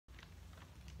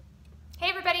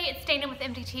everybody, it's Dana with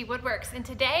MDT Woodworks, and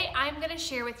today I'm going to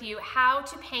share with you how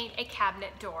to paint a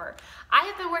cabinet door. I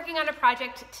have been working on a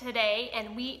project today,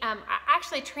 and we are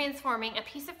actually transforming a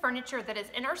piece of furniture that is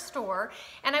in our store,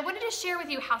 and I wanted to share with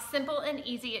you how simple and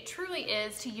easy it truly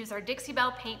is to use our Dixie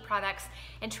Belle Paint products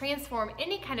and transform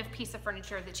any kind of piece of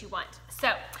furniture that you want.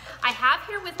 So I have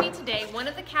here with me today one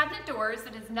of the cabinet doors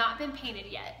that has not been painted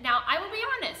yet. Now I will be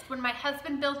honest, when my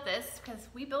husband built this, because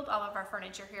we build all of our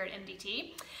furniture here at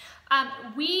MDT,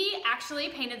 we actually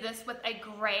painted this with a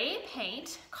gray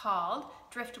paint called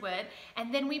driftwood,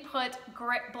 and then we put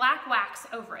black wax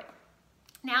over it.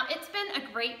 Now it's been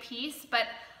a great piece, but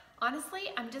honestly,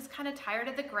 I'm just kind of tired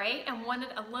of the gray and wanted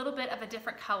a little bit of a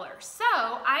different color. So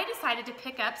I decided to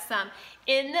pick up some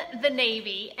in the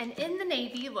navy, and in the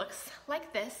navy looks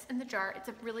like this in the jar. It's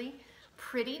a really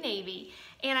pretty navy,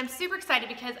 and I'm super excited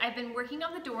because I've been working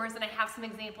on the doors and I have some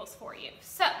examples for you.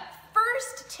 So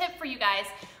first tip for you guys,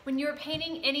 when you're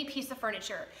painting any piece of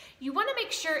furniture, you want to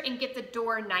make sure and get the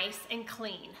door nice and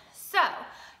clean. So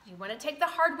you want to take the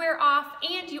hardware off,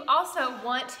 and you also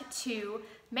want to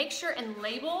make sure and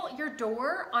label your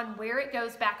door on where it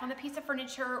goes back on the piece of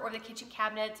furniture or the kitchen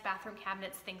cabinets, bathroom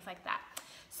cabinets, things like that.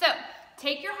 So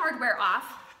take your hardware off.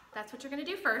 That's what you're going to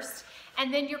do first,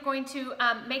 and then you're going to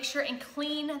make sure and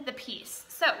clean the piece.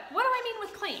 So what do I mean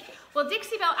with clean? Well,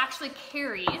 Dixie Belle actually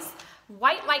carries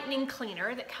white lightning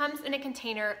cleaner that comes in a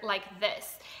container like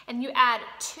this, and you add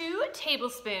 2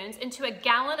 tablespoons into a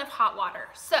gallon of hot water.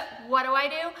 So what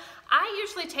do? I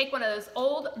usually take one of those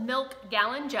old milk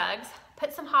gallon jugs,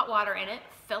 put some hot water in it,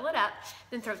 fill it up,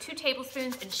 then throw 2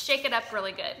 tablespoons and shake it up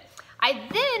really good. I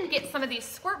then get some of these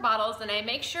squirt bottles and I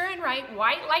make sure and write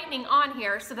white lightning on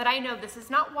here so that I know this is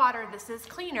not water, this is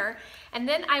cleaner, and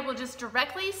then I will just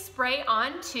directly spray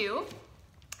onto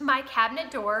my cabinet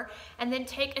door and then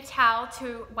take a towel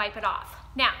to wipe it off.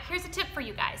 Now, here's a tip for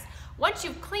you guys. Once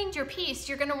you've cleaned your piece,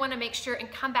 you're going to want to make sure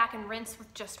and come back and rinse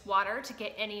with just water to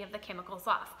get any of the chemicals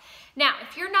off. Now,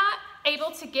 if you're not able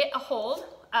to get a hold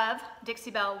of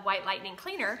Dixie Belle White Lightning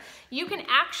Cleaner, you can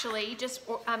actually just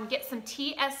get some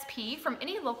TSP from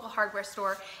any local hardware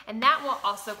store, and that will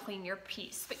also clean your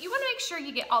piece. But you want to make sure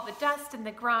you get all the dust and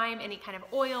the grime, any kind of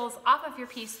oils off of your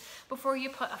piece before you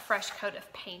put a fresh coat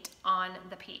of paint on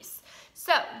the piece.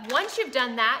 So once you've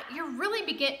done that, you're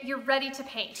ready to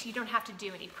paint. You don't have to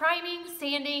do any priming,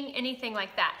 sanding, anything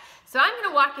like that. So I'm going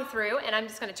to walk you through, and I'm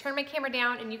just going to turn my camera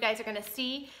down, and you guys are going to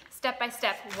see step by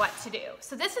step what to do.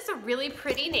 So this is a really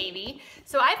pretty navy.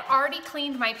 So I've already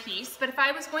cleaned my piece, but if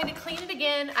I was going to clean it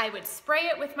again, I would spray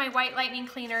it with my white lightning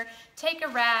cleaner, take a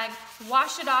rag,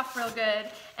 wash it off real good,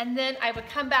 and then I would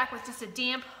come back with just a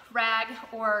damp rag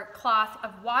or cloth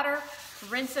of water,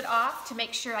 rinse it off to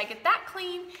make sure I get that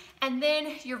clean, and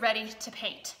then you're ready to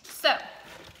paint. So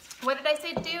what did I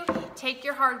say to do? Take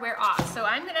your hardware off. So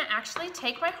I'm gonna actually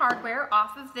take my hardware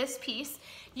off of this piece.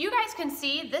 You guys can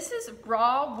see this is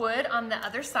raw wood on the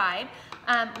other side.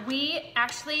 We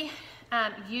actually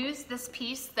use this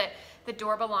piece that the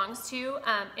door belongs to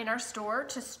in our store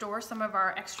to store some of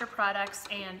our extra products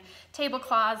and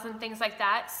tablecloths and things like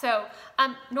that. So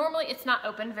normally it's not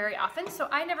open very often, so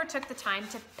I never took the time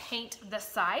to paint this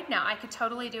side. Now I could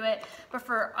totally do it, but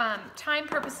for time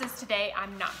purposes today,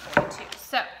 I'm not going to.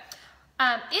 So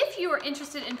if you are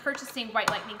interested in purchasing White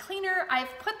Lightning Cleaner, I've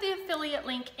put the affiliate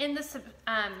link in the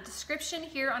description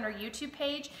here on our YouTube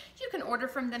page. You can order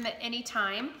from them at any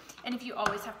time. And if you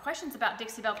always have questions about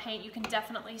Dixie Belle Paint, you can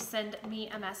definitely send me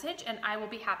a message and I will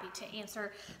be happy to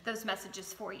answer those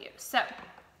messages for you. So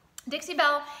Dixie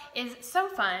Belle is so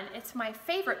fun. It's my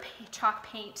favorite chalk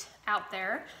paint out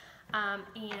there.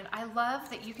 And I love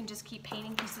that you can just keep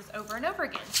painting pieces over and over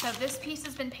again. So this piece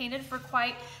has been painted for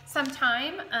quite some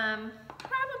time,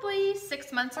 probably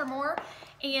 6 months or more,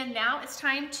 and now it's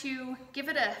time to give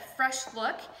it a fresh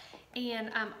look. And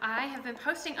I have been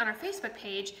posting on our Facebook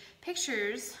page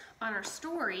pictures on our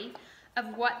story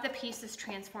of what the piece is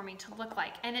transforming to look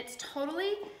like, and it's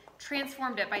totally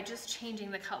transformed it by just changing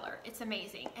the color. It's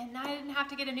amazing, and I didn't have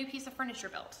to get a new piece of furniture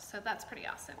built, so that's pretty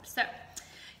awesome. So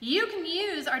you can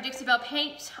use our Dixie Belle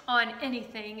paint on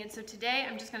anything, and so today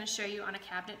I'm just going to show you on a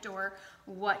cabinet door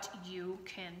what you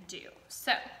can do.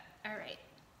 So, all right,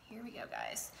 here we go,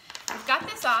 guys. I've got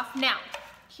this off. Now,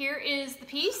 here is the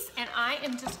piece, and I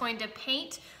am just going to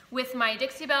paint with my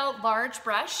Dixie Belle large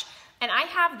brush, and I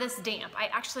have this damp. I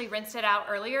actually rinsed it out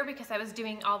earlier because I was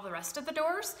doing all the rest of the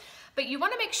doors. But you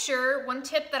want to make sure, one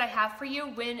tip that I have for you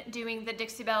when doing the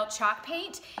Dixie Belle chalk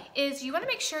paint is you want to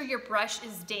make sure your brush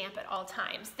is damp at all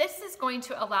times. This is going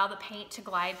to allow the paint to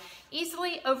glide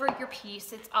easily over your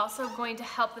piece. It's also going to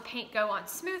help the paint go on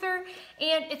smoother,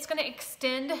 and it's going to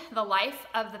extend the life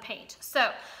of the paint.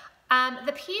 So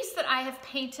The piece that I have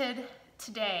painted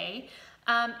today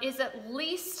is at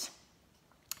least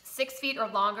 6 feet or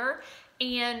longer,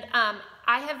 and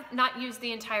I have not used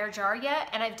the entire jar yet,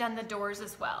 and I've done the doors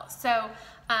as well. So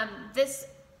this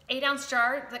 8-ounce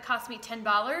jar that cost me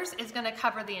 $10 is gonna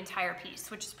cover the entire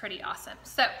piece, which is pretty awesome.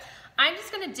 So I'm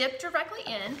just gonna dip directly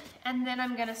in, and then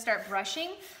I'm gonna start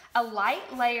brushing a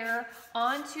light layer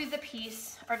onto the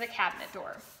piece or the cabinet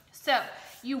door. So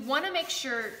you wanna make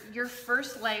sure your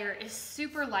first layer is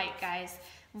super light, guys.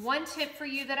 One tip for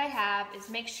you that I have is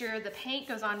make sure the paint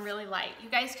goes on really light. You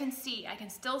guys can see, I can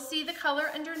still see the color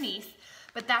underneath,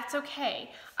 but that's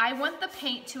okay. I want the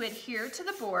paint to adhere to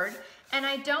the board, and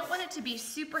I don't want it to be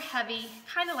super heavy,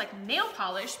 kind of like nail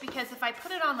polish, because if I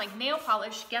put it on like nail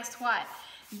polish, guess what?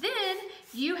 Then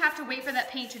you have to wait for that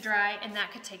paint to dry, and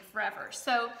that could take forever.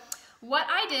 So what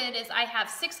I did is I have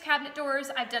 6 cabinet doors.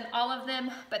 I've done all of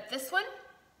them, but this one,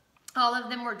 all of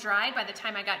them were dried by the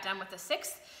time I got done with the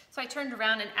 6th. So I turned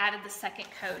around and added the second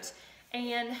coat.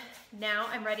 And now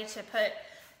I'm ready to put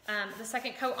the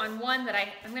second coat on one that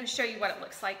I'm gonna show you what it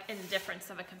looks like in the difference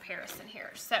of a comparison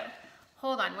here. So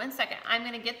hold on one second. I'm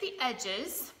gonna get the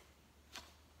edges,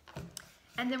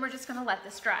 and then we're just gonna let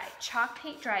this dry. Chalk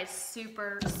paint dries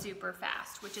super, super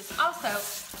fast, which is also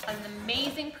an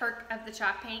amazing perk of the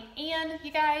chalk paint. And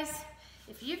you guys,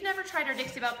 if you've never tried our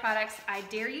Dixie Belle products, I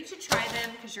dare you to try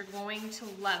them because you're going to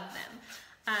love them.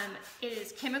 It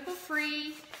is chemical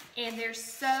free, and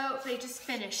they just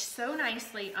finish so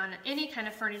nicely on any kind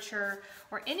of furniture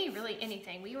or really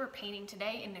anything. We were painting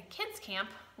today in a kids camp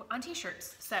on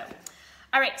t-shirts. So,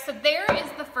 all right, so there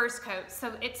is the first coat.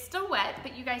 So it's still wet,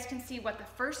 but you guys can see what the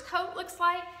first coat looks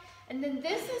like. And then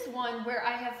this is one where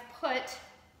I have put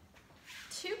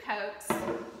 2 coats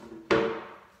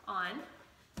on.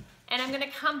 And I'm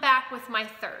gonna come back with my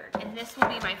third, and this will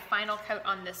be my final coat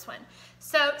on this one.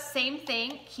 So same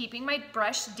thing, keeping my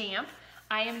brush damp,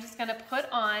 I am just gonna put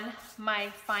on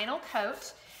my final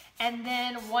coat, and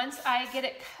then once I get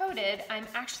it coated, I'm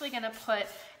actually gonna put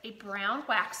a brown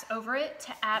wax over it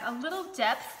to add a little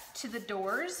depth to the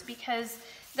doors, because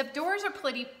the doors are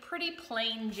pretty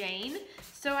plain Jane,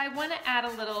 so I wanna add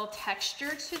a little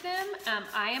texture to them.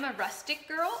 I am a rustic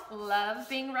girl, love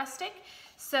being rustic.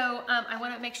 So I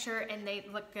want to make sure and they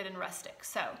look good and rustic.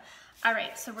 So, all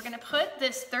right, so we're going to put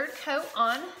this third coat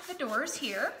on the doors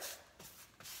here.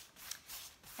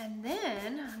 And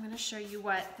then I'm going to show you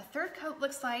what the third coat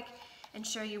looks like and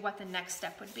show you what the next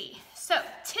step would be. So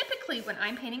typically when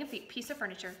I'm painting a piece of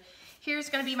furniture, here's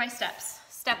going to be my steps.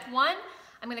 Step 1,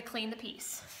 I'm going to clean the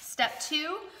piece. Step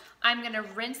 2, I'm going to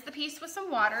rinse the piece with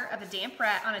some water on a damp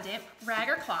rag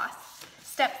or cloth.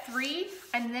 Step 3,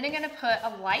 I'm then gonna put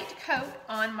a light coat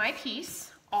on my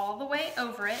piece all the way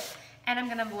over it, and I'm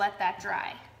gonna let that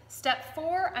dry. Step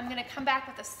 4, I'm gonna come back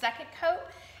with a second coat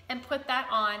and put that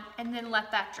on and then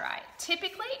let that dry.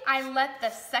 Typically, I let the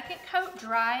second coat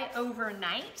dry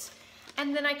overnight,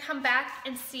 and then I come back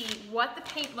and see what the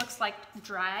paint looks like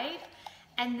dried,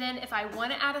 and then if I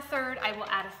wanna add a third, I will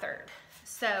add a third.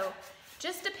 So,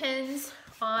 just depends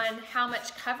on how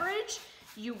much coverage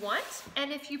you want,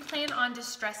 and if you plan on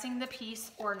distressing the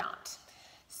piece or not.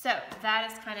 So that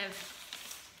is kind of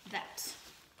that.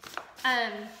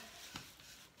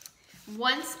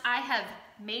 Once I have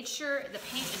made sure the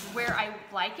paint is where I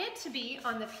like it to be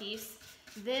on the piece,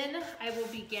 then I will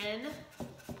begin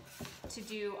to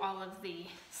do all of the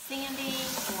sanding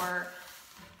or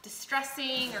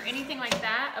distressing or anything like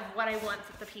that of what I want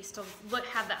the piece to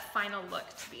have that final look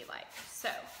to be like. So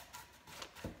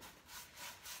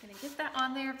I'm gonna get that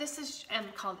on there. This is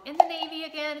called In the Navy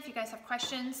again, if you guys have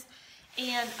questions.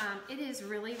 And it is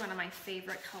really one of my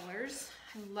favorite colors.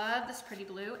 I love this pretty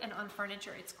blue, and on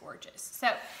furniture, it's gorgeous.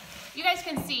 So you guys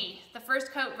can see the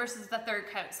first coat versus the third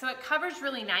coat. So it covers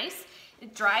really nice.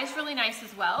 It dries really nice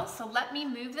as well. So let me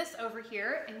move this over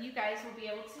here, and you guys will be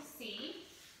able to see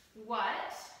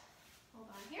what, hold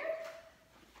on here,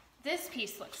 this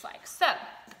piece looks like. So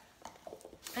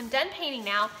I'm done painting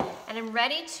now, and I'm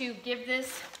ready to give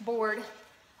this board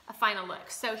a final look.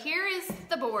 So here is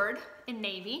the board in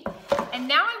navy, and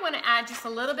now I want to add just a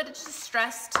little bit of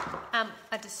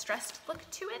a distressed look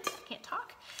to it. Can't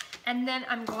talk. And then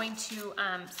I'm going to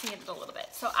sand it a little bit.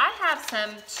 So I have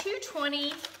some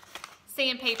 220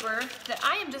 sandpaper that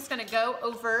I am just going to go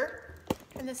over,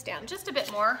 turn this down just a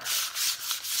bit more,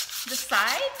 the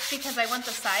sides, because I want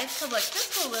the sides to look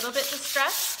just a little bit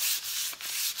distressed.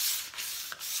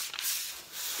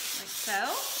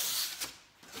 So,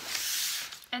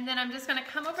 and then I'm just going to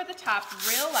come over the top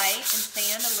real light and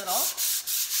sand a little.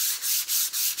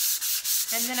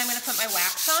 And then I'm going to put my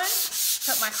wax on,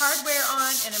 put my hardware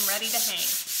on, and I'm ready to hang.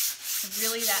 It's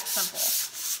really that simple.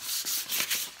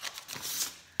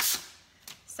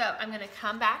 So I'm gonna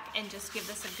come back and just give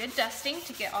this a good dusting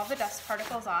to get all the dust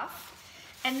particles off.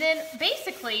 And then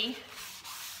basically,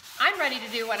 I'm ready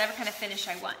to do whatever kind of finish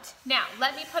I want. Now,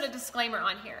 let me put a disclaimer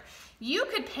on here. You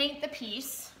could paint the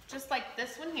piece just like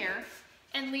this one here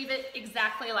and leave it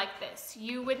exactly like this.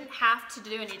 You wouldn't have to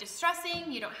do any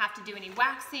distressing, you don't have to do any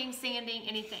waxing, sanding,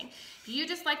 anything. If you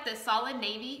just like the solid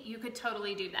navy, you could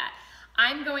totally do that.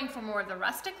 I'm going for more of the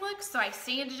rustic look, so I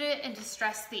sanded it and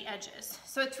distressed the edges.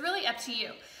 So it's really up to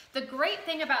you. The great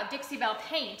thing about Dixie Belle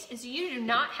Paint is you do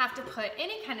not have to put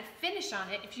any kind of finish on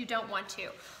it if you don't want to.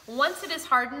 Once it is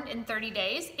hardened in 30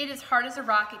 days, it is hard as a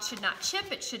rock. It should not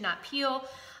chip, it should not peel,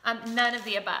 none of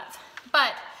the above.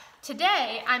 But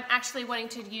today, I'm actually wanting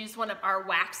to use one of our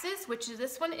waxes, which is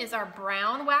this one is our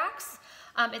brown wax.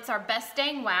 It's our best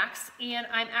dang wax, and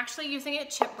I'm actually using a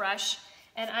chip brush,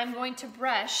 and I'm going to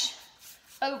brush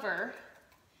over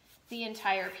the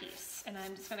entire piece. And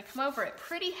I'm just gonna come over it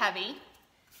pretty heavy,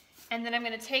 and then I'm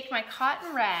gonna take my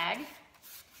cotton rag,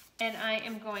 and I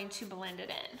am going to blend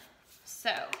it in.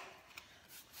 So,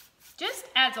 just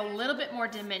adds a little bit more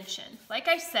dimension. Like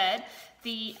I said,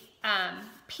 the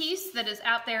piece that is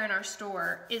out there in our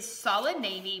store is solid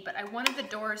navy, but I wanted the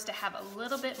doors to have a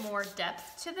little bit more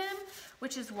depth to them,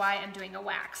 which is why I'm doing a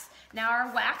wax. Now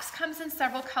our wax comes in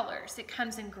several colors. It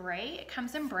comes in gray, it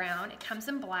comes in brown, it comes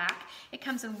in black, it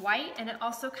comes in white, and it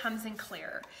also comes in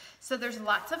clear. So there's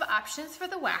lots of options for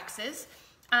the waxes.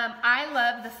 I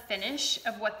love the finish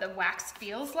of what the wax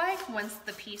feels like once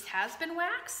the piece has been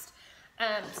waxed.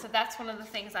 So that's one of the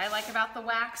things I like about the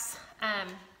wax.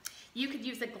 You could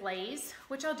use a glaze,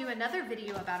 which I'll do another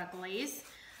video about a glaze.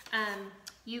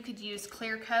 You could use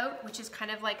clear coat, which is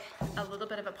kind of like a little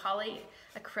bit of a poly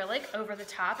acrylic over the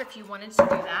top if you wanted to do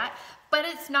that, but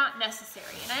it's not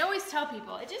necessary. And I always tell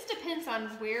people, it just depends on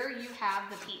where you have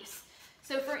the piece.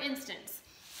 So for instance,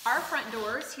 our front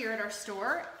doors here at our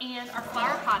store and our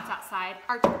flower pots outside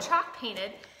are chalk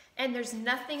painted, and there's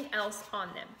nothing else on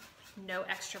them. No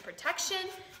extra protection,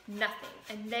 nothing.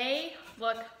 And they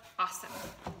look awesome.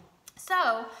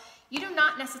 So you do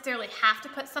not necessarily have to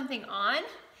put something on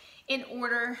in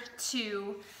order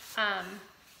to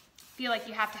feel like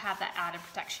you have to have that added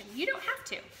protection. You don't have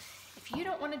to. If you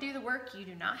don't want to do the work, you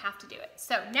do not have to do it.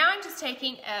 So now I'm just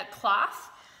taking a cloth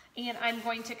and I'm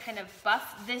going to kind of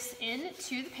buff this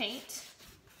into the paint.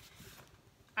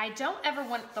 I don't ever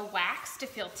want the wax to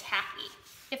feel tacky.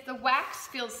 If the wax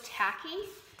feels tacky,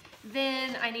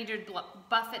 then I need to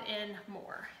buff it in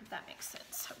more, if that makes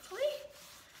sense, hopefully.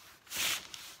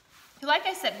 Like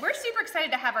I said, we're super excited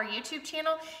to have our YouTube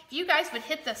channel. If you guys would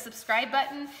hit the subscribe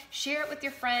button, share it with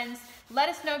your friends, let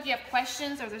us know if you have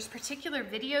questions or there's particular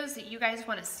videos that you guys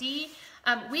want to see.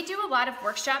 We do a lot of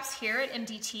workshops here at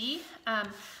MDT.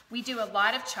 We do a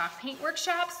lot of chalk paint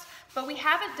workshops, but we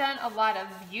haven't done a lot of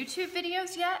YouTube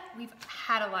videos yet. We've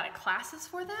had a lot of classes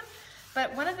for them.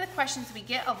 But one of the questions we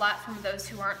get a lot from those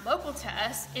who aren't local to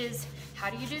us is, how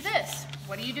do you do this?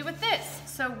 What do you do with this?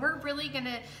 So we're really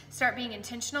gonna start being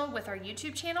intentional with our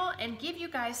YouTube channel and give you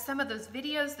guys some of those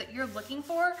videos that you're looking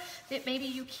for that maybe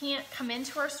you can't come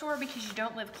into our store because you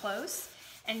don't live close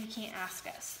and you can't ask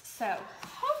us. So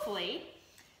hopefully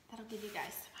that'll give you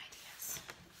guys some ideas.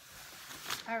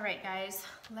 All right, guys,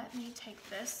 let me take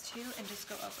this too and just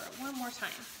go over it one more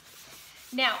time.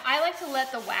 Now, I like to let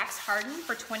the wax harden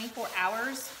for 24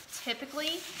 hours,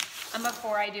 typically,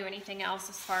 before I do anything else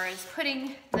as far as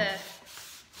putting the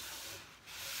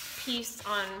piece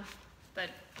on the,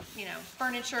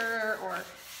 furniture or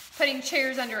putting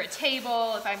chairs under a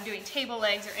table if I'm doing table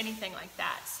legs or anything like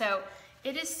that. So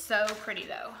it is so pretty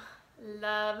though.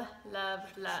 Love, love,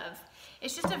 love.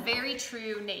 It's just a very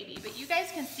true navy, but you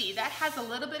guys can see that has a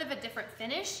little bit of a different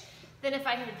finish than if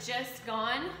I had just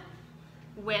gone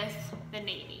with the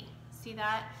navy. See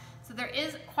that? So there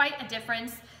is quite a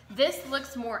difference. This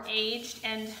looks more aged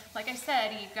and, like I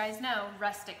said, you guys know,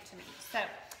 rustic to me. So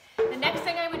the next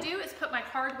thing I would do is put my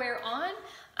hardware on.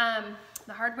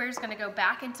 The hardware is going to go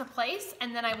back into place,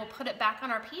 and then I will put it back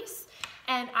on our piece,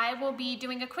 and I will be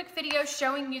doing a quick video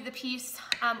showing you the piece,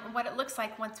 what it looks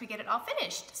like once we get it all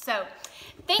finished. So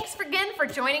thanks again for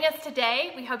joining us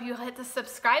today. We hope you'll hit the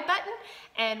subscribe button,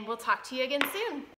 and we'll talk to you again soon.